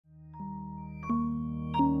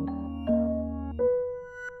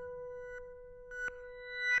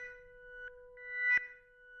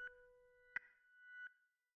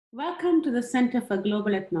welcome to the Center for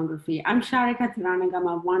Global Ethnography. I'm Sharika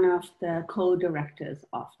Thiranagama, one of the co-directors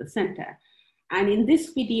of the center. And in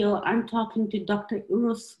this video, I'm talking to Dr.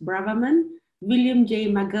 Irus Braverman, William J.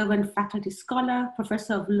 McGovern Faculty Scholar,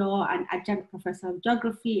 Professor of Law and Adjunct Professor of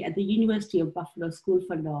Geography at the University of Buffalo School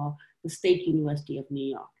for Law, the State University of New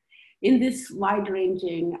York. In this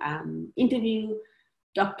wide-ranging interview,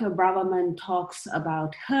 Dr. Braverman talks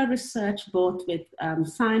about her research, both with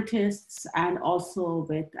scientists and also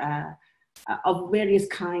with of various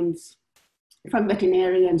kinds, from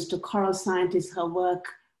veterinarians to coral scientists, her work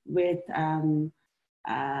with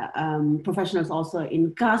professionals also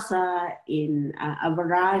in Gaza, in a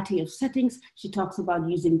variety of settings. She talks about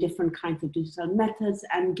using different kinds of digital methods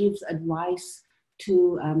and gives advice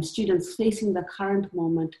to students facing the current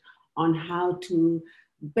moment on how to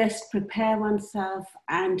best prepare oneself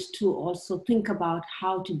and to also think about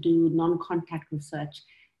how to do non-contact research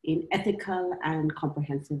in ethical and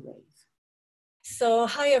comprehensive ways. So,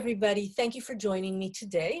 hi everybody, thank you for joining me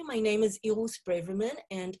today. My name is Irus Braverman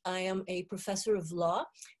and I am a professor of law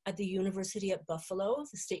at the University at Buffalo,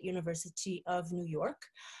 the State University of New York.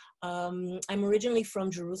 I'm originally from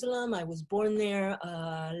Jerusalem. I was born there,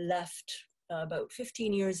 left about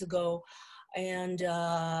 15 years ago, and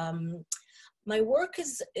my work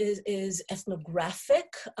is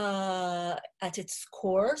ethnographic at its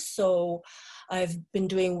core. So I've been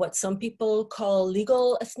doing what some people call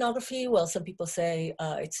legal ethnography. Well, some people say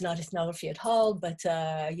it's not ethnography at all, but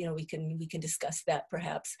you know, we can discuss that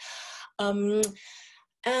perhaps. And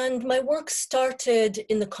my work started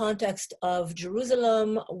in the context of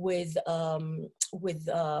Jerusalem with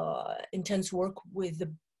intense work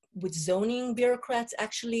with zoning bureaucrats,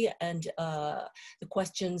 actually, and the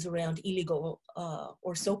questions around illegal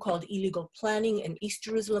or so-called illegal planning in East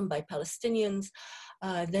Jerusalem by Palestinians,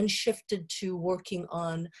 then shifted to working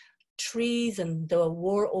on trees and the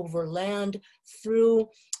war over land through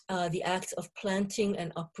the acts of planting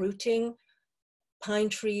and uprooting pine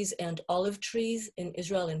trees and olive trees in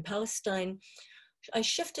Israel and Palestine. I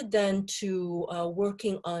shifted then to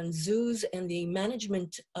working on zoos and the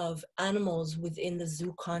management of animals within the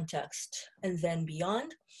zoo context and then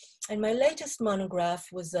beyond. And my latest monograph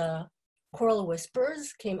was Coral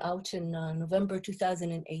Whispers, came out in November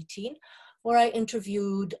 2018, where I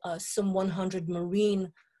interviewed some 100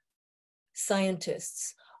 marine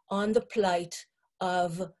scientists on the plight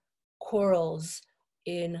of corals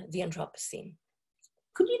in the Anthropocene.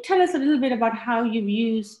 Could you tell us a little bit about how you've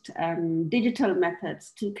used digital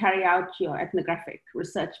methods to carry out your ethnographic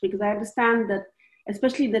research? Because I understand that,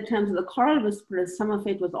 especially in the terms of the coral whisperers, some of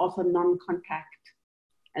it was also non-contact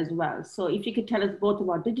as well. So if you could tell us both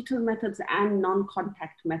about digital methods and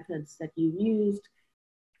non-contact methods that you used,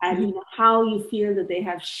 and you know, how you feel that they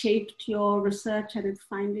have shaped your research and its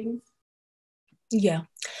findings? Yeah.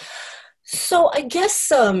 So I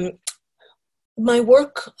guess my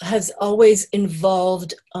work has always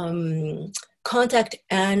involved contact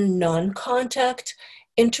and non-contact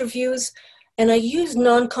interviews, and I use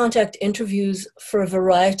non-contact interviews for a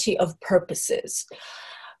variety of purposes.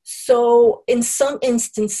 So in some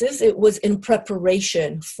instances, it was in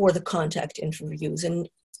preparation for the contact interviews, and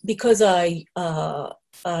because I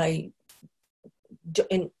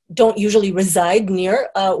don't usually reside near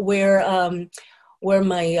where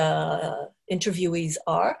my interviewees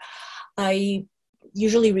are, I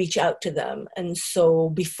usually reach out to them. And so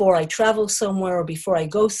before I travel somewhere or before I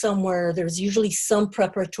go somewhere, there's usually some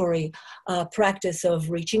preparatory practice of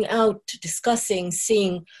reaching out, discussing,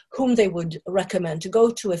 seeing whom they would recommend to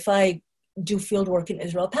go to. If I do field work in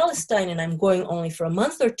Israel, Palestine, and I'm going only for a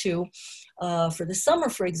month or two for the summer,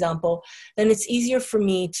 for example, then it's easier for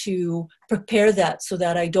me to prepare that so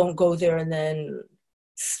that I don't go there and then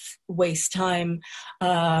waste time,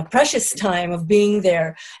 precious time of being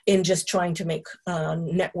there in just trying to make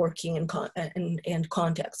networking and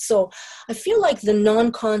contact. So I feel like the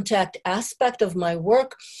non-contact aspect of my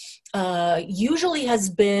work usually has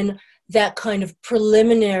been that kind of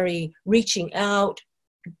preliminary reaching out,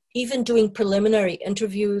 even doing preliminary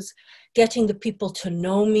interviews, getting the people to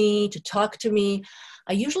know me, to talk to me.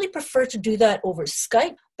 I usually prefer to do that over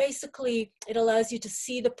Skype. Basically, it allows you to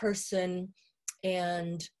see the person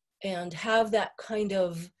and have that kind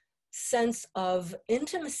of sense of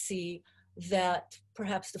intimacy that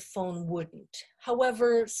perhaps the phone wouldn't.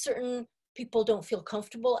 However, certain people don't feel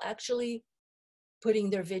comfortable actually putting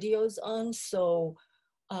their videos on, so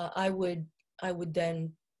I would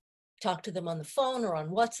then talk to them on the phone or on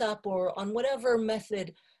WhatsApp or on whatever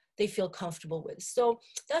method they feel comfortable with. So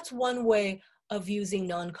that's one way of using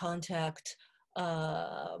non-contact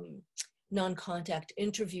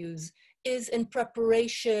interviews, is in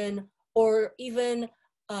preparation or even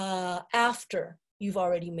after you've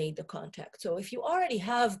already made the contact. So if you already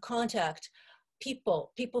have contact,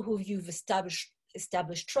 people who you've established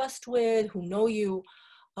trust with, who know you,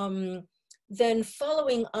 then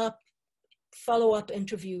follow-up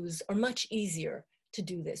interviews are much easier to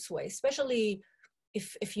do this way, especially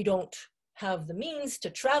if you don't have the means to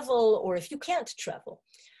travel or if you can't travel.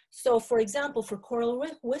 So for example, for Coral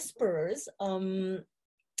Whisperers,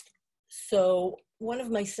 so one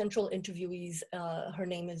of my central interviewees, her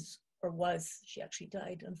name is, or was, she actually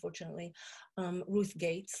died, unfortunately, Ruth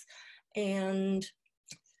Gates. And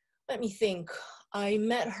let me think, I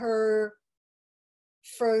met her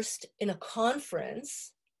first in a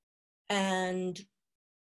conference, and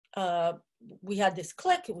we had this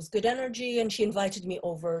click, it was good energy, and she invited me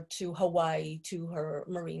over to Hawaii to her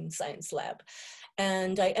marine science lab.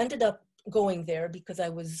 And I ended up going there because I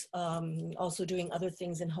was also doing other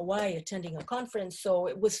things in Hawaii, attending a conference, so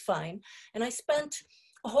it was fine. And I spent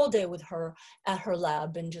a whole day with her at her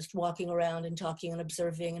lab and just walking around and talking and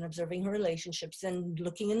observing her relationships and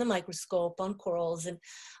looking in the microscope on corals. And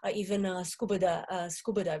I even scuba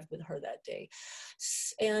dived with her that day.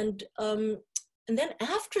 And then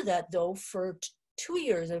after that, though, for 2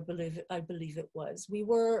 years, I believe it was, we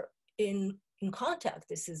were in contact.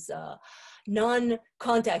 This is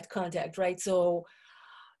non-contact, right? So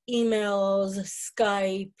emails,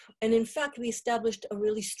 Skype, and in fact, we established a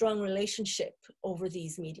really strong relationship over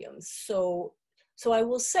these mediums. So I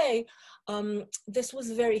will say this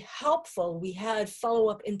was very helpful. We had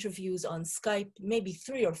follow-up interviews on Skype, maybe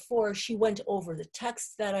 3 or 4. She went over the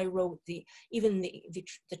texts that I wrote, even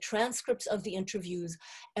the transcripts of the interviews,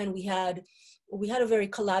 and we had a very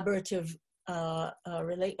collaborative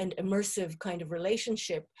and immersive kind of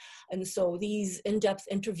relationship. And so these in-depth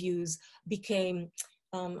interviews became,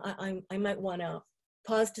 I might want to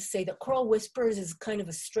pause to say that Coral Whispers is kind of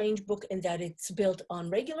a strange book in that it's built on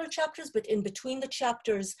regular chapters, but in between the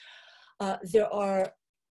chapters, there are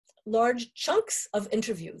large chunks of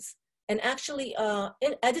interviews, and actually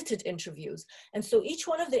edited interviews. And so each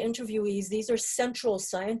one of the interviewees, these are central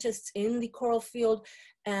scientists in the coral field,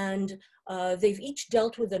 and they've each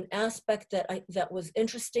dealt with an aspect that was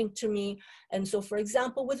interesting to me. And so, for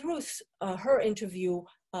example, with Ruth, her interview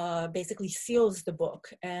basically seals the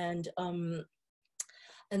book.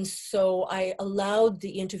 And so I allowed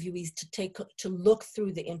the interviewees to look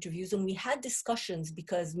through the interviews, and we had discussions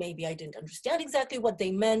because maybe I didn't understand exactly what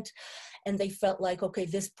they meant, and they felt like, okay,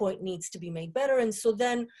 this point needs to be made better. And so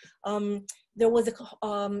then there was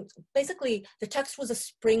basically the text was a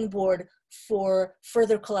springboard for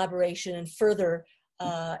further collaboration and further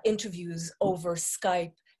interviews over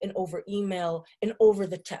Skype and over email and over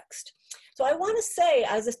the text. So I want to say,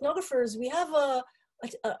 as ethnographers, we have a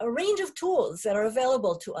range of tools that are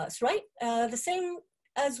available to us, right? The same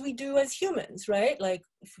as we do as humans, right? Like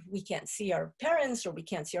if we can't see our parents or we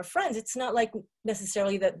can't see our friends, it's not like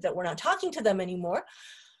necessarily that we're not talking to them anymore,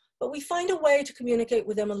 but we find a way to communicate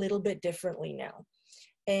with them a little bit differently now.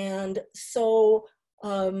 And so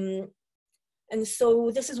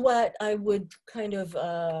this is what I would kind of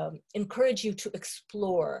encourage you to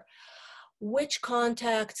explore. Which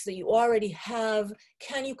contacts that you already have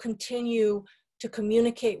can you continue to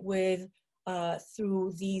communicate with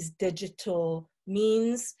through these digital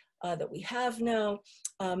means that we have now,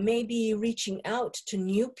 maybe reaching out to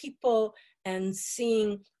new people and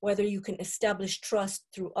seeing whether you can establish trust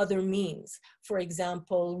through other means. For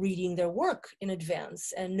example, reading their work in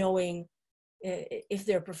advance and knowing if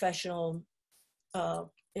they're professional,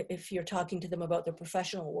 if you're talking to them about their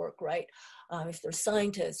professional work, right? If they're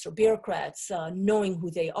scientists or bureaucrats, knowing who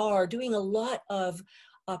they are, doing a lot of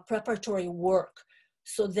preparatory work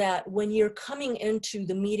so that when you're coming into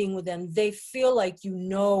the meeting with them, they feel like you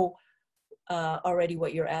know already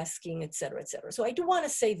what you're asking, et cetera, et cetera. So I do want to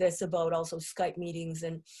say this about also Skype meetings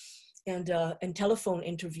and telephone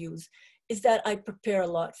interviews, is that I prepare a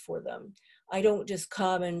lot for them. I don't just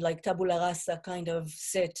come and like tabula rasa kind of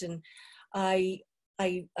sit, and I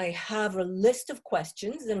have a list of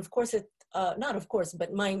questions, and of course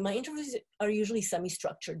but my interviews are usually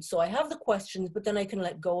semi-structured. So I have the questions, but then I can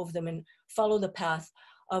let go of them and follow the path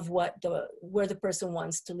of where the person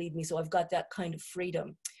wants to lead me. So I've got that kind of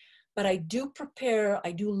freedom. But I do prepare,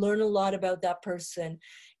 I do learn a lot about that person.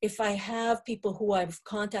 If I have people who I've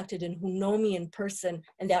contacted and who know me in person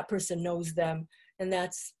and that person knows them, and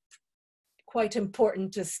that's quite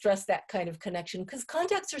important to stress that kind of connection, because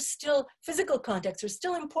physical contacts are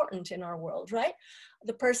still important in our world, right?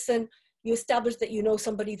 The person, you establish that you know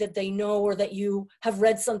somebody that they know, or that you have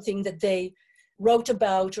read something that they wrote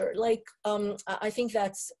about, or like, I think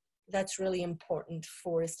that's really important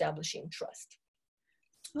for establishing trust.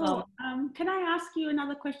 So, can I ask you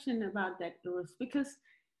another question about that, Irus? Because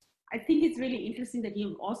I think it's really interesting that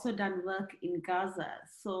you've also done work in Gaza.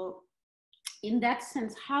 So, in that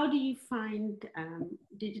sense, how do you find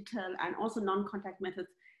digital and also non-contact methods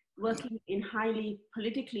working in highly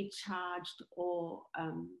politically charged or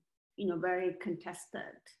very contested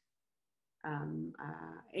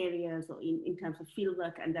areas, or in terms of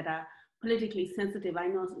fieldwork, and that are politically sensitive? I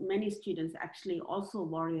know many students actually also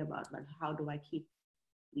worry about, well, how do I keep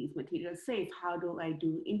these materials safe? How do I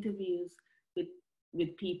do interviews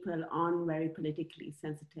with people on very politically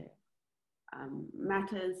sensitive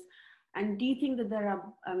matters? And do you think that there are,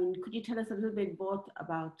 could you tell us a little bit both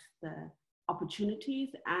about the opportunities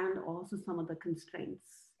and also some of the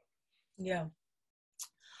constraints? Yeah.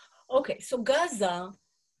 Okay, so Gaza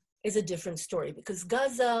is a different story, because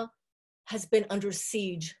Gaza has been under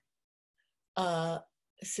siege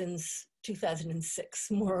since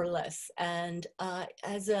 2006, more or less. And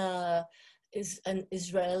as an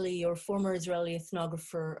Israeli or former Israeli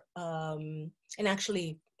ethnographer, and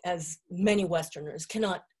actually as many Westerners,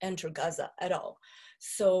 cannot enter Gaza at all.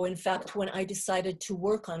 So in fact, when I decided to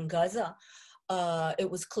work on Gaza, it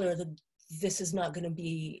was clear that this is not going to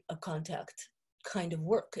be a contact kind of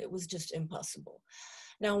work. It was just impossible.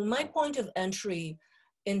 Now, my point of entry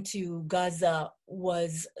into Gaza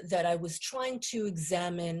was that I was trying to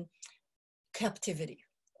examine captivity,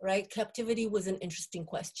 right? Captivity was an interesting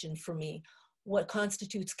question for me. What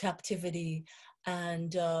constitutes captivity?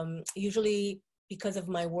 And usually, because of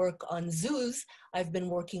my work on zoos, I've been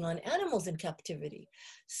working on animals in captivity.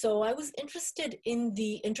 So I was interested in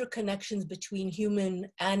the interconnections between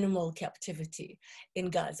human-animal captivity in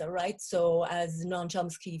Gaza, right? So as Noam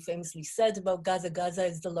Chomsky famously said about Gaza, Gaza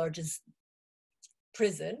is the largest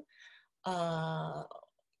prison,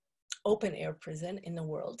 open-air prison in the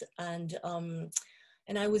world. And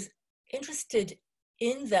I was interested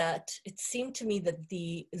in that. It seemed to me that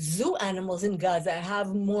the zoo animals in Gaza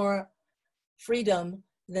have more freedom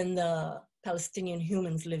than the Palestinian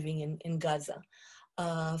humans living in Gaza.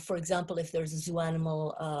 For example, if there's a zoo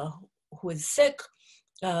animal who is sick,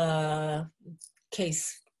 the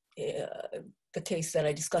case that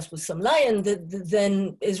I discussed with some lion,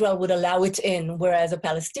 then Israel would allow it in, whereas a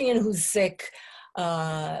Palestinian who's sick,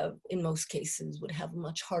 in most cases, would have a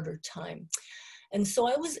much harder time. And so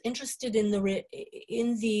I was interested in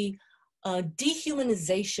the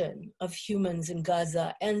dehumanization of humans in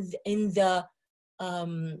Gaza, and in the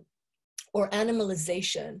or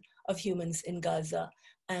animalization of humans in Gaza,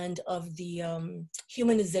 and of the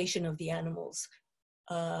humanization of the animals,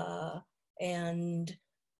 and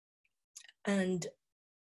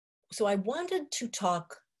so I wanted to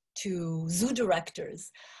talk to zoo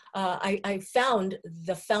directors. I found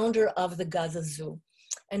the founder of the Gaza Zoo,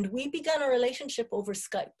 and we began a relationship over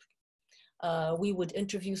Skype. We would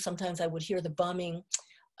interview, sometimes I would hear the bombing,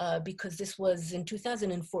 because this was in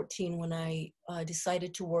 2014 when I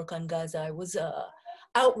decided to work on Gaza. I was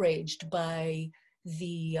outraged by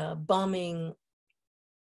the bombing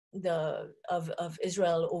of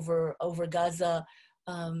Israel over Gaza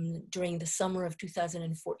during the summer of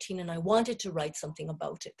 2014, and I wanted to write something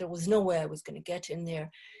about it. There was no way I was going to get in there.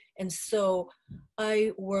 And so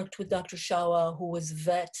I worked with Dr. Shawa, who was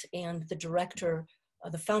vet and the director,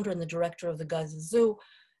 the founder and the director of the Gaza Zoo,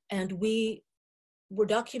 and we were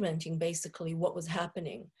documenting basically what was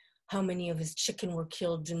happening, how many of his chicken were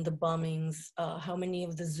killed in the bombings, how many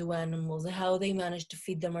of the zoo animals, how they managed to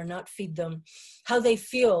feed them or not feed them, how they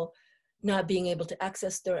feel not being able to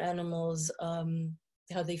access their animals,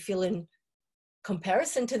 how they feel in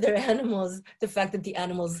comparison to their animals, the fact that the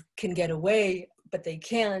animals can get away, but they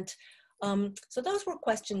can't. So those were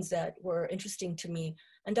questions that were interesting to me.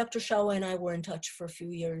 And Dr. Shawa and I were in touch for a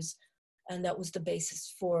few years, and that was the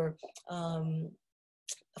basis for an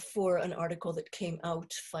article that came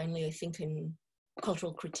out finally, I think, in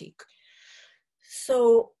Cultural Critique.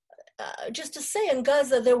 So just to say, in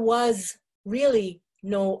Gaza, there was really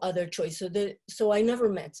no other choice. So I never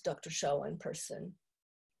met Dr. Shawa in person,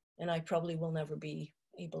 and I probably will never be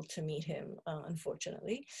able to meet him,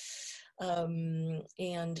 unfortunately.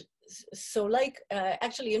 And so,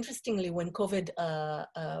 actually, interestingly, when the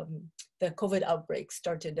COVID outbreak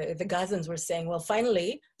started, the Gazans were saying, well,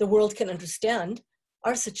 finally, the world can understand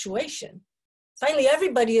our situation. Finally,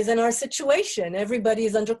 everybody is in our situation. Everybody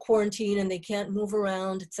is under quarantine and they can't move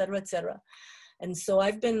around, et cetera, et cetera. And so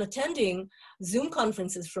I've been attending Zoom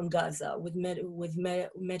conferences from Gaza with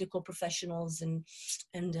medical professionals and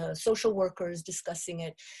social workers discussing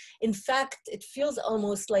it. In fact, it feels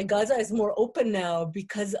almost like Gaza is more open now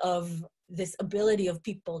because of this ability of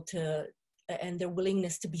people to and their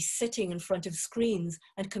willingness to be sitting in front of screens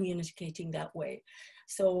and communicating that way.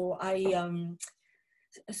 So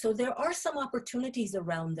so there are some opportunities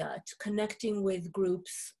around that, connecting with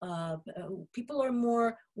groups. People are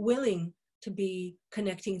more willing to be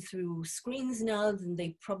connecting through screens now than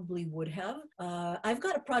they probably would have. I've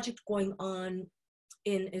got a project going on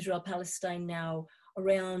in Israel, Palestine now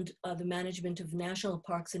around the management of national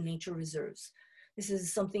parks and nature reserves. This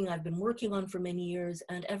is something I've been working on for many years,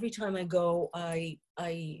 and every time I go,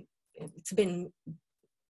 it's been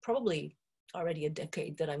probably already a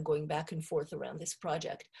decade that I'm going back and forth around this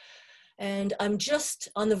project. And I'm just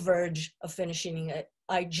on the verge of finishing it.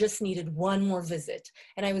 I just needed one more visit.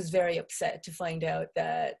 And I was very upset to find out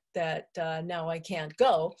that now I can't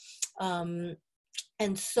go. And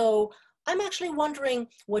so I'm actually wondering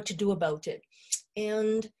what to do about it.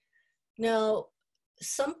 And now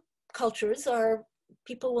some cultures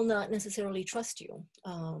people will not necessarily trust you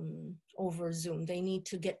over Zoom. They need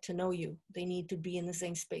to get to know you. They need to be in the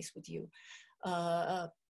same space with you.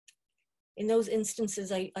 In those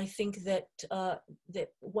instances, I think that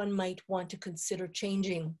one might want to consider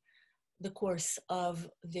changing the course of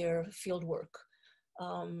their field work.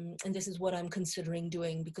 And this is what I'm considering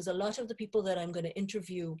doing, because a lot of the people that I'm going to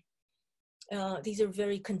interview, these are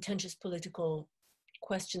very contentious political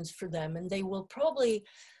questions for them, and they will probably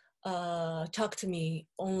talk to me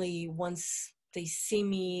only once they see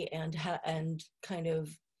me and kind of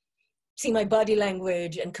see my body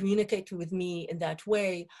language and communicate with me in that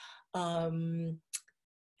way. And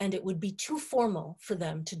it would be too formal for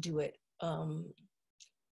them to do it,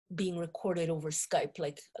 being recorded over Skype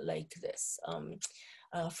like this,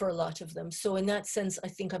 for a lot of them. So in that sense, I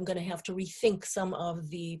think I'm going to have to rethink some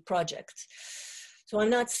of the projects. So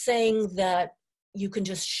I'm not saying that you can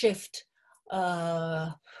just shift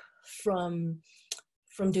from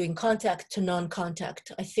doing contact to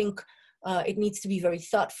non-contact. I think it needs to be very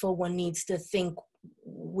thoughtful. One needs to think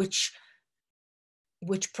which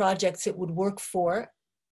projects it would work for,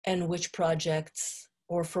 and which projects,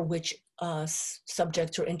 or for which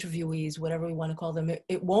subjects or interviewees, whatever we want to call them,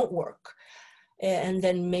 it won't work. And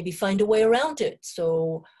then maybe find a way around it.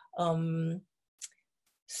 So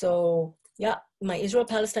yeah, my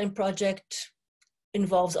Israel-Palestine project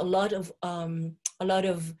involves a lot of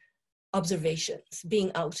observations,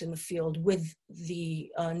 being out in the field with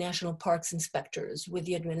the national parks inspectors, with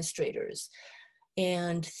the administrators,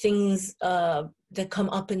 and things that come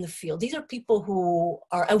up in the field. These are people who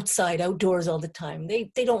are outdoors all the time.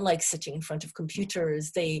 They don't like sitting in front of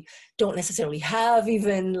computers. They don't necessarily have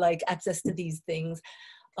even like access to these things.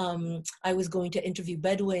 I was going to interview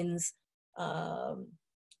Bedouins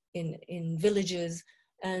in villages,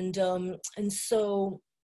 and so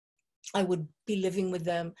I would be living with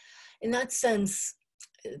them. In that sense,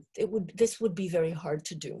 this would be very hard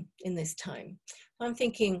to do in this time. I'm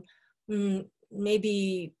thinking,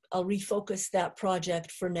 maybe I'll refocus that project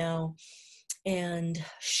for now and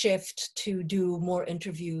shift to do more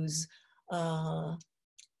interviews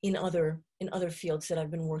in other fields that I've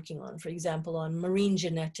been working on. For example, on marine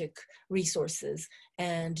genetic resources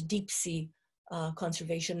and deep sea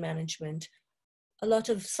conservation management. A lot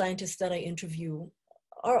of scientists that I interview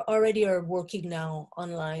already are working now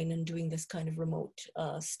online and doing this kind of remote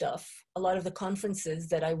stuff. A lot of the conferences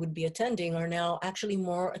that I would be attending are now actually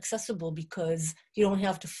more accessible because you don't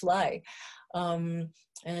have to fly,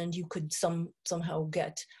 and you could somehow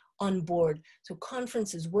get on board. So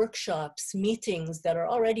conferences, workshops, meetings that are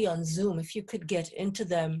already on Zoom, if you could get into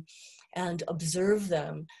them and observe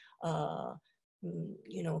them,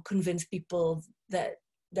 convince people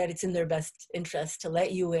that it's in their best interest to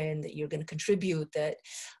let you in, that you're going to contribute, that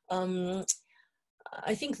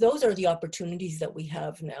I think those are the opportunities that we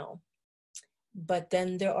have now. But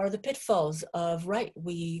then there are the pitfalls of,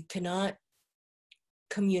 we cannot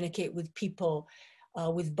communicate with people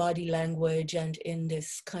with body language and in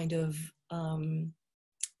this kind of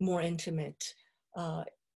more intimate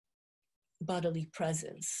bodily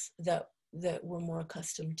presence that we're more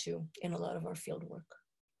accustomed to in a lot of our field work.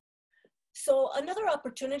 So another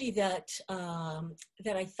opportunity that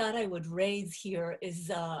I thought I would raise here is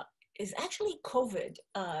actually COVID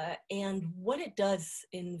and what it does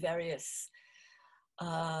in various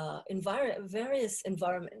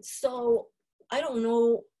environments. So I don't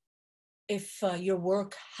know if your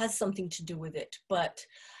work has something to do with it, but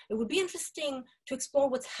it would be interesting to explore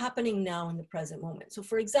what's happening now in the present moment. So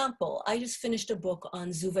for example, I just finished a book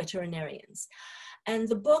on zoo veterinarians, and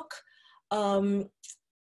the book,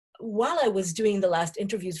 while I was doing the last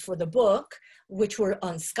interviews for the book, which were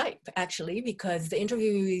on Skype actually, because the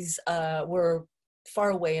interviewees were far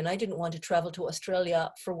away, and I didn't want to travel to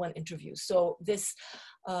Australia for one interview. So this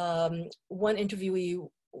one interviewee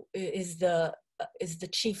is the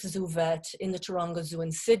chief zoo vet in the Taronga Zoo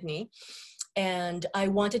in Sydney. And I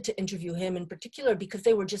wanted to interview him in particular because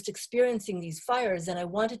they were just experiencing these fires, and I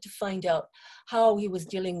wanted to find out how he was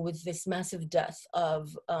dealing with this massive death of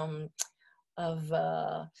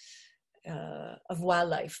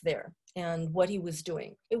wildlife there and what he was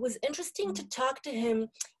doing. It was interesting to talk to him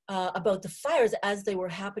about the fires as they were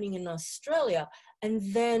happening in Australia, and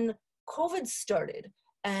then COVID started.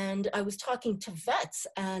 And I was talking to vets,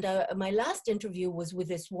 and my last interview was with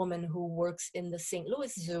this woman who works in the St.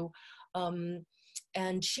 Louis Zoo,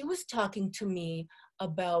 and she was talking to me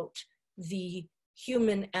about the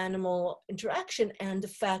human-animal interaction and the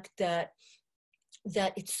fact that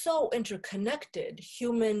it's so interconnected: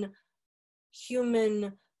 human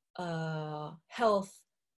health,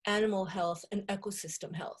 animal health, and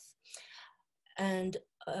ecosystem health. And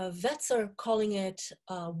vets are calling it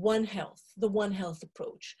One Health, the One Health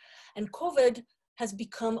approach. And COVID has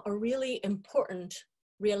become a really important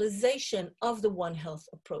realization of the One Health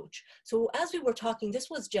approach. So as we were talking, this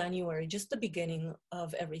was January, just the beginning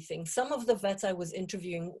of everything. Some of the vets I was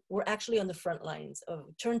interviewing were actually on the front lines,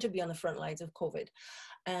 turned to be on the front lines of COVID.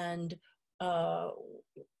 And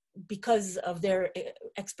because of their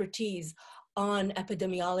expertise on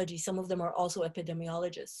epidemiology, some of them are also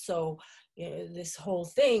epidemiologists. So this whole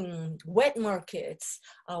thing, wet markets,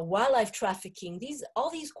 wildlife trafficking, all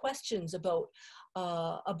these questions about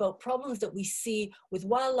problems that we see with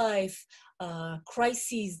wildlife,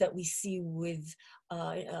 crises that we see with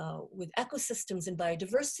ecosystems and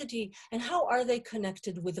biodiversity, and how are they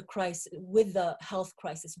connected with the health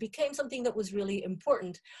crisis, became something that was really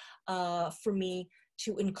important for me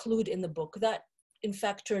to include in the book. That in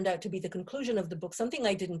fact turned out to be the conclusion of the book, something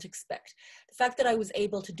I didn't expect. The fact that I was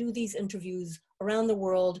able to do these interviews around the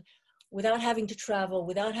world without having to travel,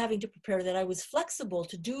 without having to prepare, that I was flexible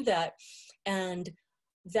to do that. And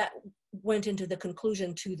that went into the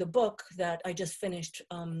conclusion to the book that I just finished.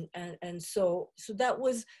 So that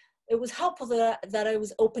was, it was helpful that I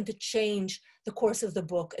was open to change the course of the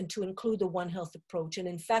book and to include the One Health approach. And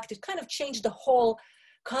in fact, it kind of changed the whole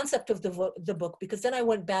concept of the book, because then I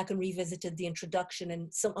went back and revisited the introduction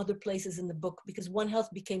and some other places in the book, because One Health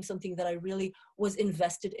became something that I really was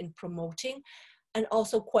invested in promoting, and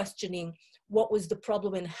also questioning what was the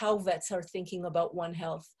problem and how vets are thinking about One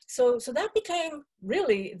Health. So that became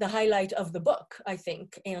really the highlight of the book, I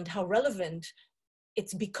think, and how relevant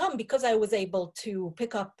it's become because I was able to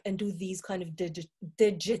pick up and do these kind of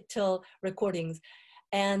digital recordings.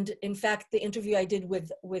 And in fact, the interview I did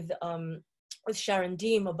with Sharon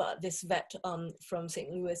Deem about this vet from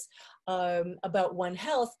St. Louis about One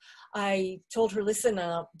Health, I told her, listen, do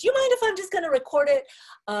you mind if I'm just going to record it?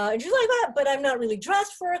 And she's like, but I'm not really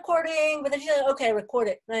dressed for recording. But then she said, okay, record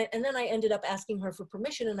it. And then I ended up asking her for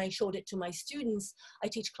permission, and I showed it to my students. I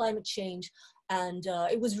teach climate change, and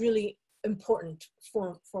it was really important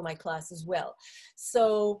for my class as well.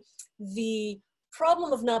 So the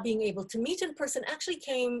problem of not being able to meet in person actually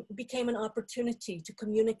became an opportunity to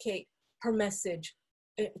communicate her message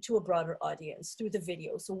to a broader audience through the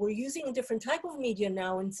video. So we're using a different type of media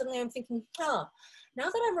now, and suddenly I'm thinking, now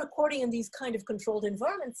that I'm recording in these kind of controlled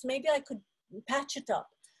environments, maybe I could patch it up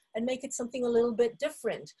and make it something a little bit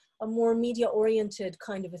different, a more media-oriented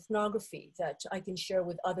kind of ethnography that I can share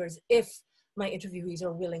with others if my interviewees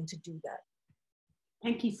are willing to do that.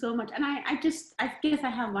 Thank you so much. And I guess I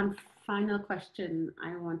have one final question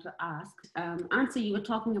I want to ask. Answer, you were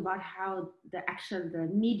talking about how the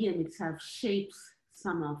medium itself shapes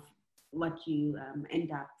some of what you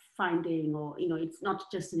end up finding, or, it's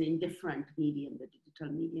not just an indifferent medium, the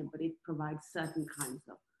digital medium, but it provides certain kinds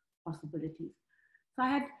of possibilities. So I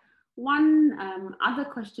had one other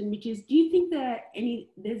question, which is, do you think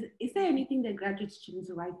is there anything that graduate students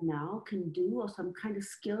right now can do, or some kind of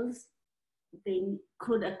skills they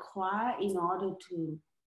could acquire in order to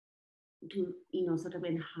sort of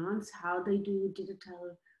enhance how they do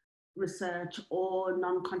digital research or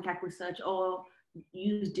non-contact research, or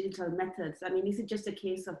use digital methods? I mean, is it just a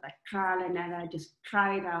case of like trial and error, just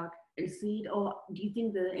try it out and see it? Or do you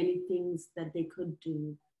think there are any things that they could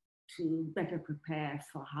do to better prepare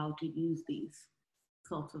for how to use these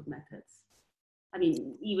sorts of methods? I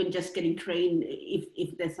mean, even just getting trained,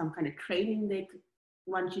 if there's some kind of training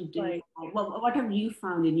one should do. Right. What have you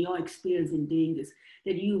found in your experience in doing this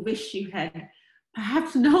that you wish you had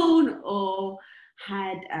perhaps known or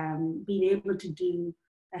had been able to do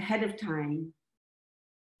ahead of time?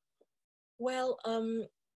 Well,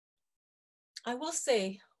 I will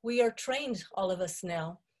say we are trained, all of us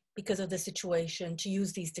now, because of the situation, to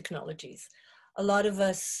use these technologies. a lot of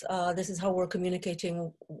us, this is how we're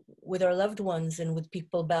communicating with our loved ones and with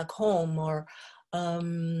people back home. Or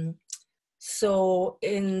so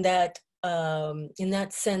in that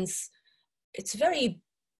sense, it's very,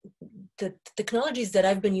 the technologies that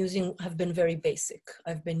I've been using have been very basic.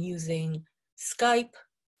 I've been using Skype,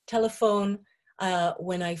 telephone,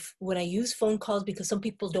 when I use phone calls, because some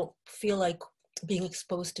people don't feel like being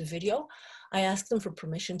exposed to video, I ask them for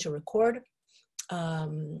permission to record.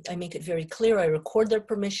 I make it very clear. I record their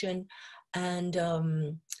permission, and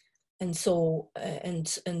so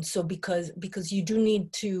because you do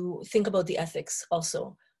need to think about the ethics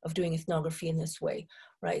also of doing ethnography in this way,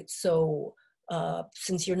 right? So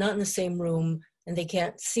since you're not in the same room and they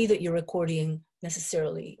can't see that you're recording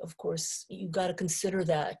necessarily, of course, you got to consider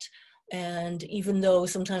that. And even though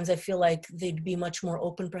sometimes I feel like they'd be much more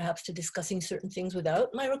open perhaps to discussing certain things without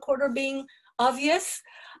my recorder being obvious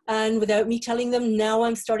and without me telling them, now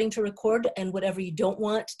I'm starting to record, and whatever you don't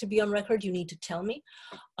want to be on record, you need to tell me.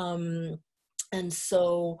 And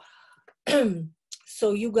so,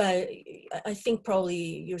 so you guys, I think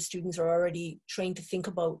probably your students are already trained to think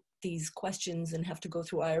about these questions and have to go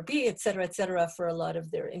through IRB, et cetera, for a lot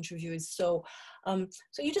of their interviews. So,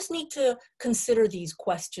 so you just need to consider these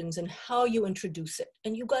questions and how you introduce it.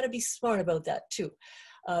 And you got to be smart about that too,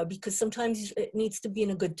 because sometimes it needs to be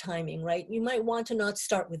in a good timing, right? You might want to not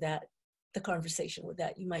start with that, the conversation with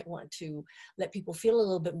that. You might want to let people feel a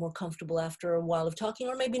little bit more comfortable after a while of talking,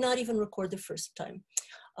 or maybe not even record the first time.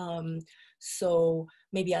 So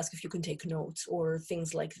maybe ask if you can take notes or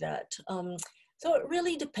things like that. So it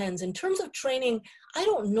really depends. In terms of training, I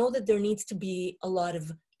don't know that there needs to be a lot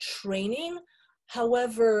of training.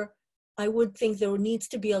 However, I would think there needs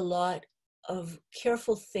to be a lot of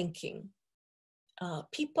careful thinking.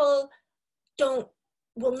 People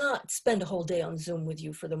will not spend a whole day on Zoom with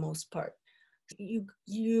you for the most part.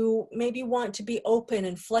 You maybe want to be open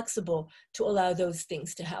and flexible to allow those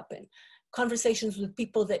things to happen. Conversations with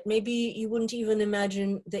people that maybe you wouldn't even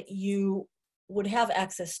imagine that you would have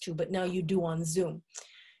access to, but now you do on Zoom.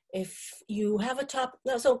 If you have a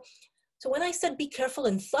so when I said be careful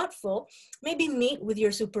and thoughtful, maybe meet with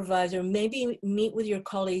your supervisor, maybe meet with your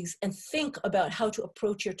colleagues and think about how to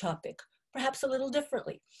approach your topic, perhaps a little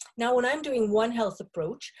differently. Now, when I'm doing One Health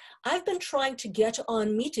approach, I've been trying to get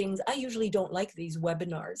on meetings. I usually don't like these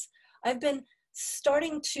webinars. I've been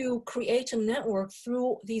starting to create a network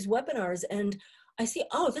through these webinars, and I see,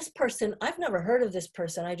 oh, this person, I've never heard of this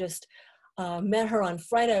person. I just met her on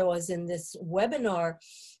Friday. I was in this webinar,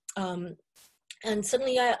 and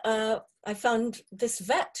suddenly I found this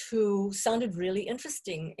vet who sounded really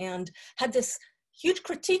interesting and had this huge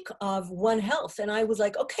critique of One Health. And I was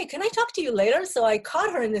like, okay, can I talk to you later? So I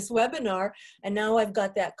caught her in this webinar, and now I've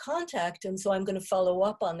got that contact. And so I'm going to follow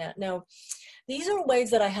up on that. Now, these are ways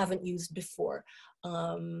that I haven't used before.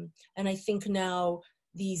 And I think now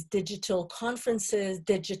these digital conferences,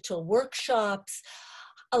 digital workshops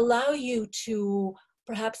allow you to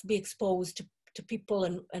perhaps be exposed to people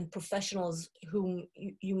and professionals whom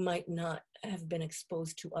you might not have been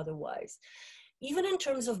exposed to otherwise. Even in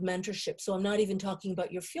terms of mentorship, so I'm not even talking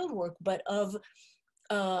about your field work, but of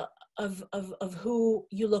who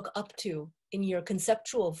you look up to in your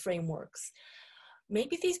conceptual frameworks.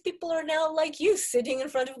 Maybe these people are now like you, sitting in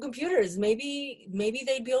front of computers. Maybe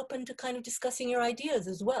they'd be open to kind of discussing your ideas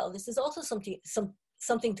as well. This is also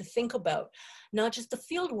something to think about, not just the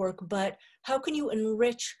field work, but how can you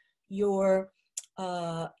enrich your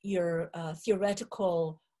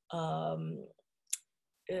theoretical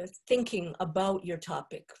thinking about your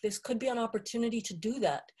topic. This could be an opportunity to do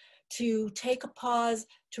that, to take a pause,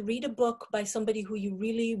 to read a book by somebody who you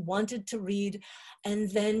really wanted to read, and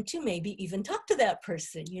then to maybe even talk to that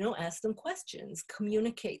person, you know, ask them questions,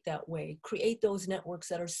 communicate that way, create those networks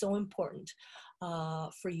that are so important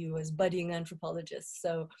for you as budding anthropologists.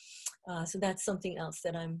 So, so that's something else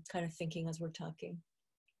that I'm kind of thinking as we're talking.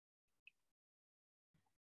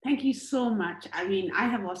 Thank you so much. I mean, I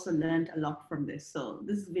have also learned a lot from this. So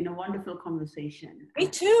this has been a wonderful conversation. Me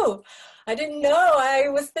too. I didn't know I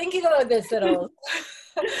was thinking about this at all.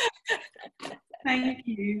 Thank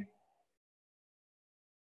you.